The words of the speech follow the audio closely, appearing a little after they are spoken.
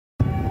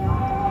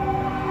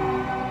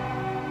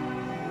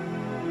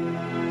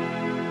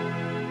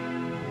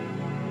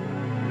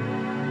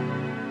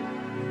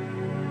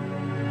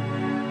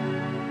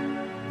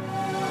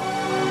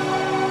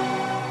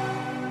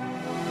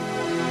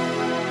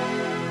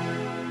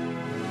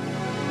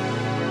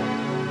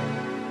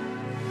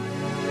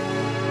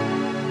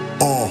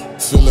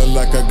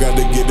like I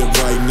gotta get it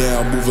right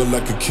now. Moving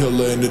like a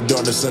killer in the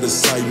darkness out of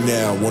sight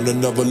now. On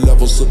another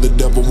level, so the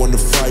devil wanna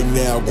fight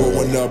now.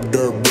 Growing up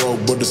dirt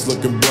broke, but it's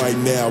looking bright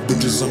now.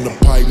 Bitches on the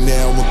pipe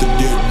now, want the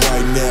dick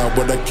right now.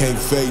 But I can't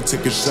fade,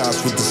 taking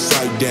shots with the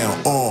sight down.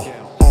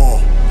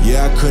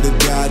 Yeah, I could've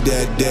died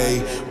that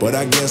day, but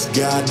I guess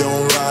God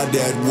don't ride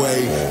that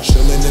way.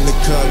 Chillin' in the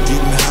cut,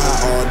 getting high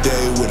all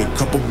day. With a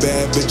couple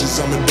bad bitches,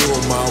 I'ma do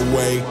it my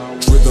way.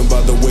 Driven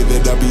by the way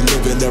that I be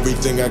living,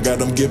 everything I got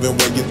I'm giving.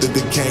 Why you think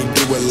they can't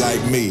do it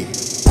like me?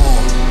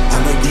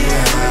 I'ma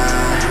get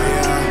high,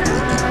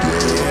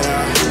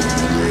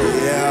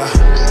 yeah.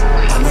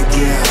 I'ma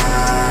get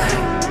high,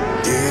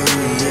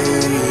 yeah.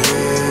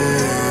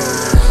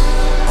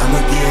 I'ma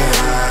get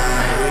high.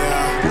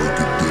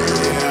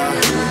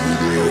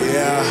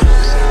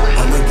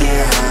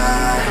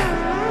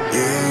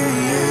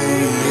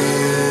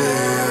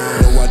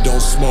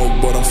 Smoke,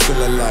 but I'm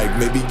feeling like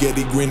maybe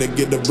Getty Green to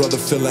get the brother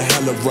feeling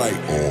hella right.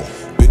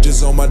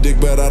 Bitches on my dick,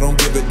 but I don't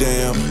give a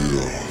damn.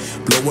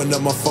 Blowing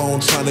up my phone,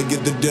 trying to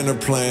get the dinner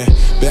plan.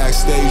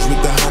 Backstage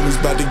with the homies,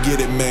 about to get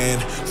it, man.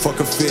 Fuck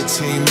a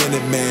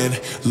 15-minute man.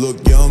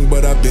 Look young,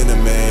 but I've been a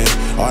man.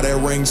 All that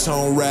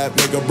ringtone rap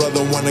make a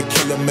brother wanna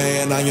kill a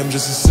man. I am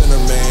just a sinner,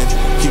 man.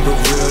 Keep it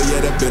real,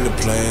 yeah, that been the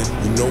plan.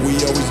 You know we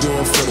always do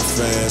it for the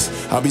fans.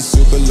 I be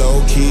super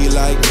low-key,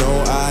 like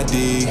no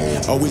ID.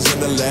 Always in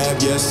the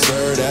lab, yes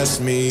sir, that's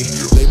me.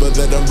 Label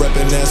that I'm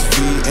reppin', that's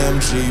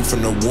VMG.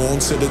 From the womb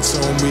to the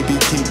tomb, we be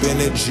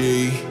keeping it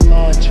G.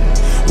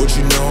 What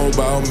you know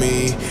about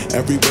me?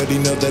 Everybody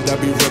know that I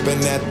be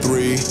reppin' that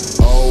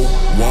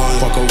 301.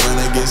 Fuck around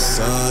and get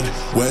sun.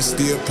 West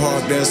Deer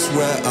Park, that's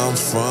where I'm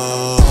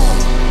from.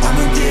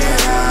 I'ma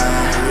get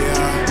high,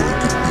 yeah.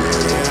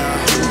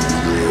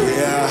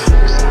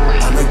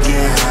 I'ma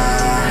get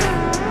high,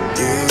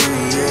 yeah.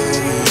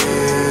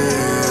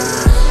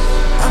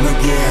 I'ma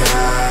get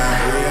high,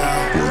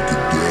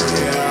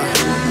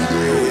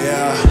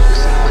 yeah.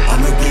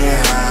 I'ma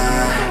get high,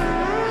 yeah.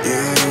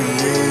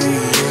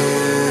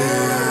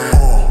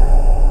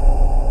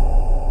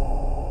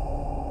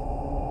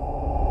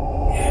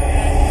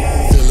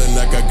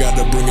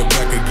 Gotta bring it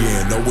back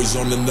again. Always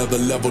on another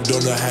level,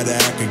 don't know how to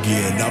act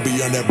again. I'll be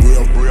on that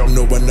real,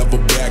 no, I never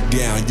back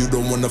down. You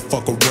don't wanna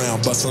fuck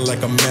around, bustin'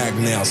 like a mag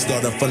now.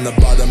 Started from the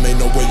bottom, ain't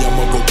no way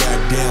I'ma go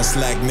back down.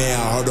 Slack now,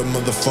 heard a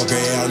motherfucker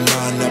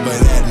L9, never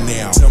that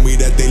now. Tell me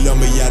that they love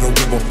me, I don't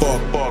give a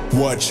fuck.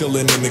 What,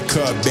 chillin' in the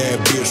cut,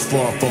 bad bitch,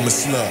 far from a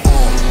slut.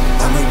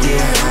 I'ma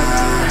get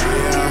high,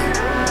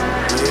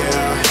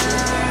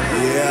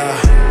 yeah.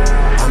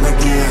 I'ma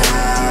get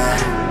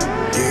high,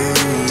 yeah.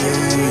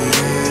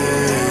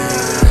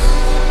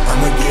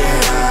 I'ma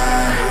get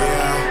high,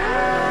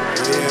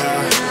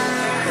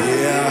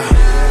 yeah.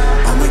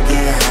 I'ma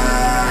get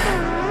high,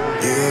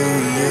 yeah.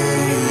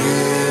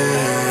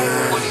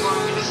 What do you want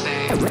me to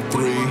say?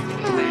 3.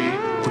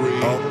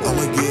 Oh,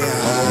 I'ma get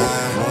high.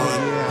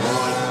 1.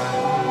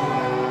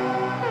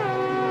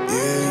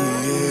 Yeah.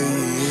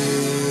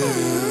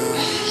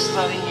 Just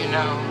letting you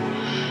know.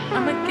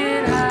 I'ma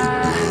get high.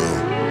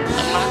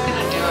 I'm not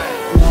gonna do it.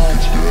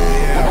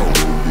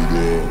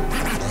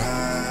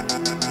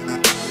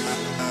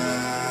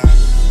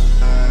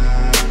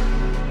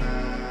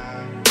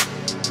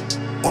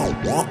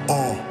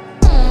 Oh,